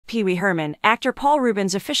Pee-wee Herman, actor Paul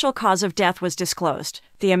Reubens' official cause of death was disclosed.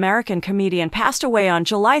 The American comedian passed away on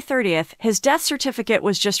July 30th. His death certificate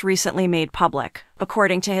was just recently made public.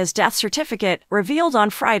 According to his death certificate, revealed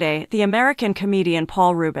on Friday, the American comedian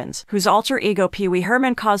Paul Reubens, whose alter ego Pee-wee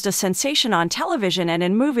Herman caused a sensation on television and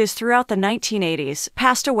in movies throughout the 1980s,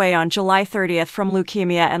 passed away on July 30th from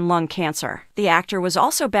leukemia and lung cancer. The actor was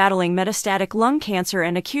also battling metastatic lung cancer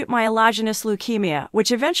and acute myelogenous leukemia,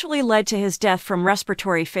 which eventually led to his death from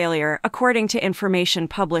respiratory failure, according to information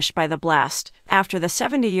published by The Blast. After the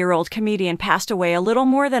 70-year-old comedian passed away a little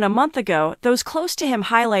more than a month ago, those close to him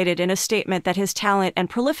highlighted in a statement that his talent and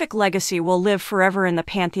prolific legacy will live forever in the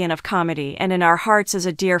pantheon of comedy and in our hearts as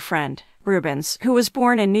a dear friend. Reubens, who was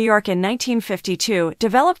born in New York in 1952,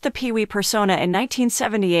 developed the Pee-wee persona in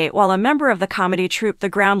 1978 while a member of the comedy troupe The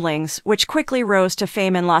Groundlings, which quickly rose to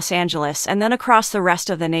fame in Los Angeles and then across the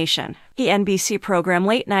rest of the nation. The NBC program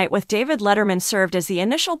Late Night with David Letterman served as the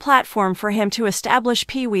initial platform for him to establish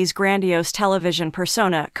Pee-wee's grandiose television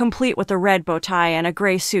persona, complete with a red bow tie and a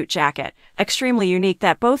gray suit jacket, extremely unique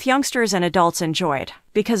that both youngsters and adults enjoyed.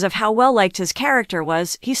 Because of how well-liked his character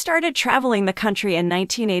was, he started traveling the country in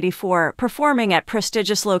 1984, performing at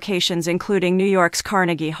prestigious locations including New York's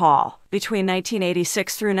Carnegie Hall. Between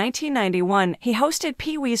 1986 through 1991, he hosted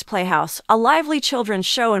Pee-wee's Playhouse, a lively children's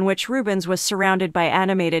show in which Reubens was surrounded by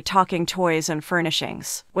animated talking toys and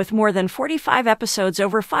furnishings. With more than 45 episodes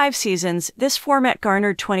over 5 seasons, this format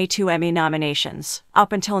garnered 22 Emmy nominations.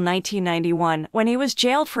 Up until 1991, when he was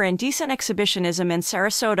jailed for indecent exhibitionism in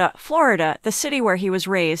Sarasota, Florida, the city where he was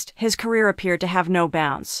raised, his career appeared to have no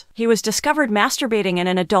bounds. He was discovered masturbating in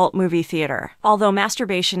an adult movie theater. Although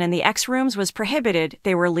masturbation in the X-rooms was prohibited,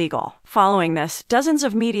 they were legal. Following this, dozens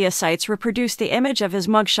of media sites reproduced the image of his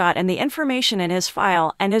mugshot and the information in his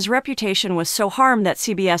file, and his reputation was so harmed that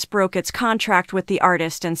CBS broke its contract with the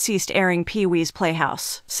artist and ceased airing Pee-wee's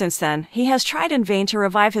Playhouse. Since then, he has tried in vain to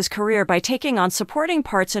revive his career by taking on supporting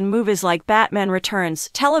parts in movies like Batman Returns,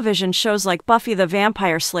 television shows like Buffy the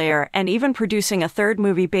Vampire Slayer, and even producing a third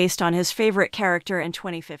movie based on his favorite character in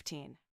 2015.